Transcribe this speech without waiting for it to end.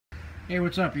Hey,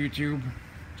 what's up, YouTube?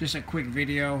 Just a quick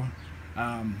video.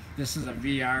 This is a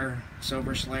VR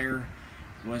Silver Slayer.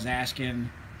 Was asking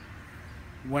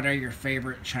what are your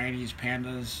favorite Chinese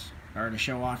pandas, or to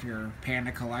show off your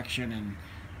panda collection, and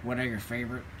what are your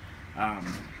favorite.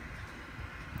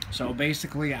 So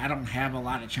basically, I don't have a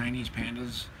lot of Chinese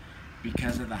pandas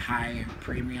because of the high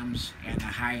premiums and the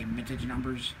high mintage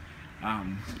numbers.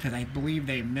 Because I believe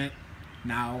they mint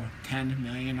now 10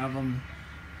 million of them.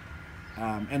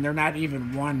 And they're not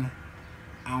even 1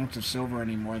 ounce of silver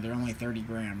anymore. They're only 30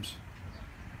 grams.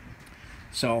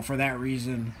 So for that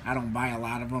reason, I don't buy a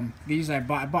lot of them. These I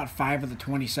bought 5 of the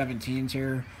 2017s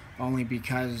here, only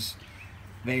because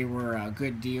they were a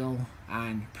good deal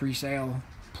on pre-sale.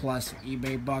 Plus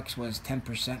eBay bucks was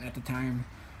 10% at the time.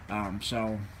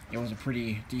 So it was a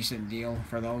pretty decent deal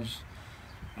for those.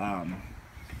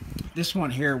 This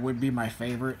one here would be my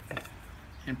favorite,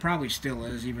 and probably still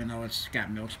is, even though it's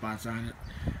got milk spots on it.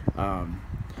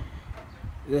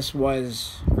 This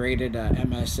was graded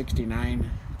MS69,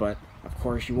 but of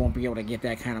course you won't be able to get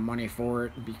that kind of money for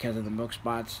it because of the milk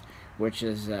spots, which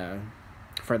is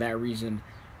for that reason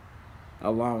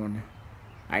alone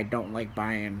I don't like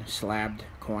buying slabbed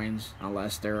coins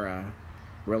unless they're a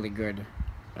really good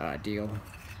deal.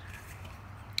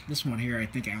 This one here, I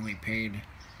think I only paid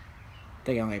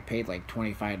like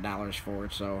 $25 for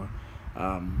it, so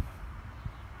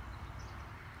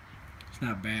it's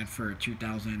not bad for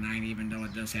 2009, even though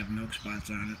it does have milk spots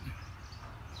on it.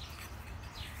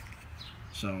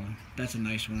 So that's a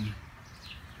nice one.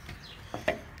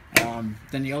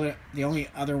 Then the only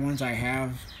other ones I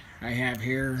have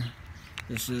here.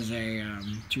 This is a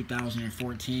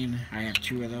 2014. I have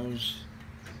 2 of those.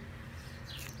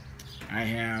 I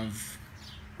have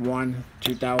one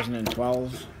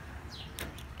 2012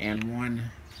 and one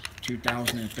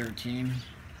 2013.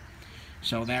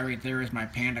 So that right there is my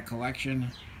panda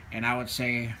collection, and I would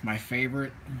say my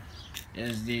favorite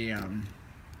is the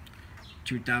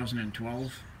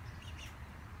 2012.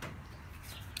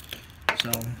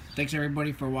 So thanks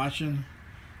everybody for watching.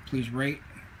 Please rate,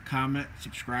 comment,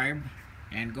 subscribe,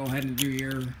 and go ahead and do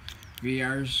your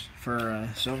VRs for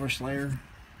Silver Slayer.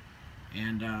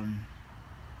 And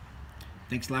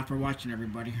thanks a lot for watching,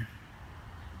 everybody.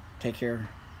 Take care.